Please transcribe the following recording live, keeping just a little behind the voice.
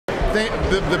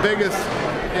the biggest,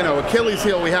 Achilles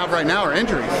heel we have right now are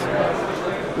injuries.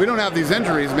 We don't have these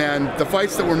injuries, man. The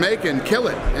fights that we're making kill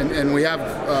it, and we have,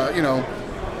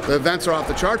 the events are off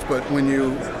the charts. But when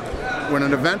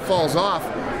an event falls off,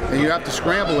 and you have to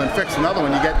scramble and fix another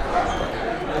one, you get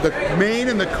the main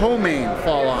and the co-main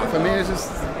fall off. I mean, it's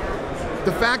just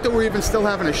the fact that we're even still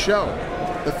having a show,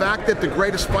 the fact that the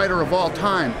greatest fighter of all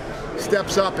time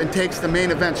steps up and takes the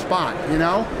main event spot.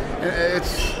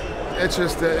 It's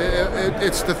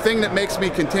the thing that makes me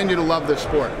continue to love this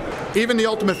sport. Even The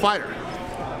Ultimate Fighter.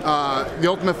 The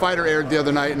Ultimate Fighter aired the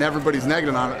other night, and everybody's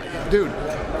negative on it. Dude,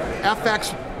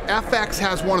 FX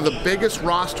has one of the biggest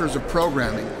rosters of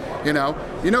programming. You know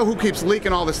who keeps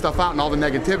leaking all this stuff out and all the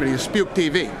negativity is Spuke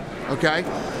TV, okay?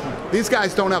 These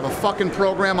guys don't have a fucking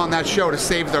program on that show to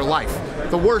save their life.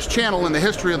 The worst channel in the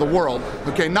history of the world,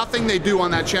 okay? Nothing they do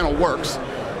on that channel works.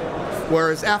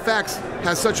 Whereas FX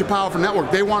has such a powerful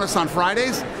network, they want us on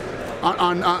Fridays.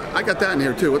 I got that in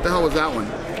here too. What the hell was that one?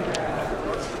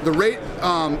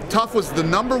 Tough was the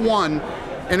 #1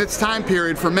 in its time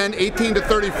period for men 18 to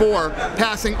 34,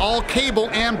 passing all cable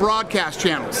and broadcast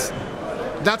channels.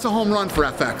 That's a home run for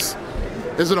FX.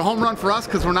 Is it a home run for us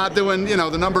because we're not doing,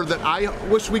 the number that I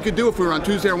wish we could do if we were on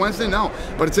Tuesday or Wednesday? No,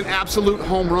 but it's an absolute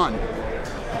home run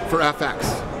for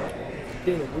FX.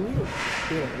 Dana, when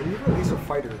you release a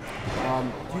fighter, do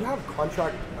you have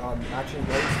contract matching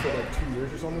rights for like 2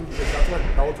 years or something? Because that's what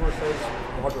Bellator says.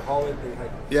 Roger Holland.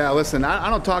 Yeah, listen, I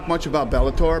don't talk much about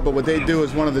Bellator, but what they do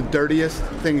is one of the dirtiest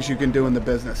things you can do in the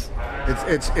business.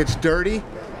 It's dirty,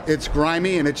 it's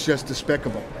grimy, and it's just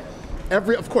despicable.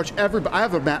 Of course, I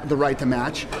have the right to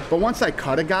match, but once I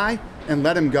cut a guy and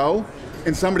let him go,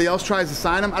 and somebody else tries to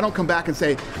sign him, I don't come back and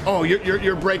say, "Oh,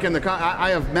 you're breaking the contract." I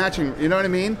have matching. You know what I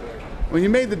mean? When you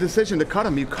made the decision to cut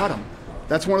him, you cut him.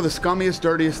 That's one of the scummiest,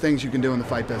 dirtiest things you can do in the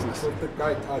fight business. So the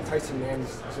guy Tyson Mann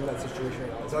is in that situation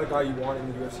right now. Is that a guy you want in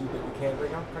the UFC but you can't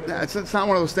right now? Yeah, it's not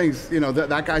one of those things.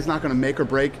 That guy's not going to make or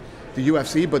break the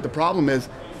UFC. But the problem is,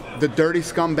 the dirty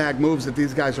scumbag moves that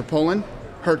these guys are pulling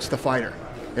hurts the fighter.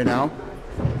 It's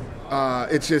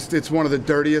one of the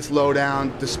dirtiest,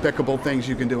 low-down, despicable things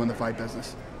you can do in the fight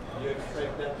business. Do you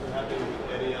expect that to happen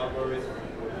with Eddie Alvarez?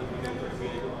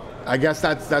 I guess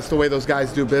that's the way those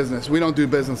guys do business. We don't do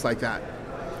business like that.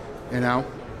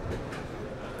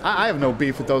 I have no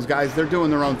beef with those guys. They're doing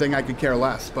their own thing. I could care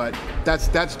less. But that's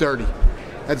dirty.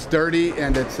 That's dirty,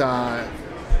 and it's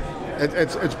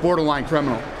borderline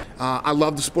criminal. I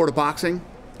love the sport of boxing,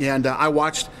 and I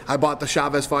bought the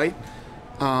Chavez fight.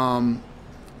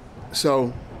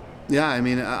 So, yeah, I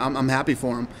mean, I'm happy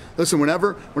for him. Listen,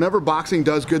 whenever boxing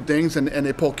does good things and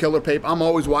they pull killer paper, I'm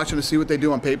always watching to see what they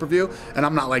do on pay-per-view, and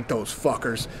I'm not like those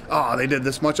fuckers. Oh, they did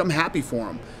this much. I'm happy for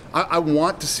them. I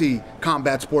want to see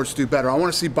combat sports do better. I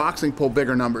want to see boxing pull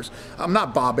bigger numbers. I'm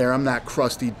not Bob Arum, I'm that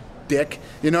crusty dick.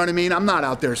 You know what I mean? I'm not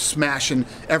out there smashing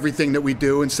everything that we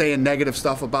do and saying negative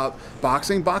stuff about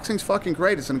boxing. Boxing's fucking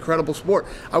great. It's an incredible sport.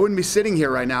 I wouldn't be sitting here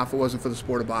right now if it wasn't for the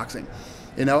sport of boxing.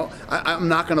 I'm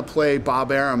not going to play Bob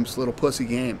Arum's little pussy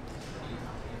game.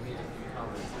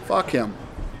 Fuck him.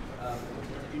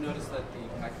 Did you notice that the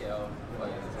Pacquiao fight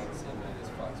is on the same night as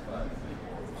Fox 5?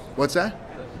 What's that?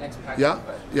 The next Pacquiao Yeah,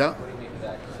 fight. yeah. What do you make of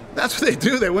that? That's what they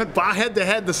do. They went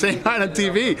head-to-head the same night on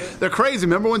TV. They're crazy.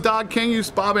 Remember when Bob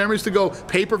Arum used to go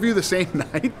pay-per-view the same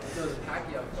night? So the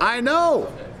Pacquiao fight.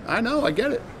 I know. I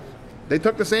get it. They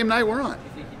took the same night we're on. Do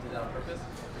you think he did that on purpose?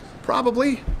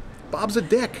 Probably. Bob's a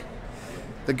dick.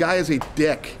 The guy is a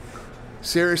dick.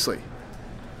 Seriously.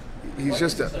 He's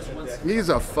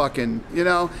a fucking,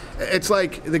 it's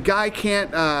like the guy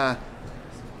can't,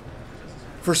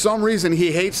 for some reason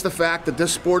he hates the fact that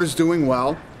this sport is doing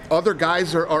well. Other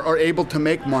guys are able to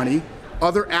make money.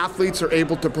 Other athletes are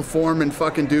able to perform and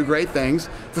fucking do great things.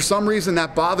 For some reason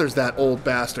that bothers that old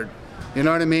bastard. You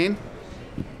know what I mean?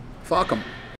 Fuck him.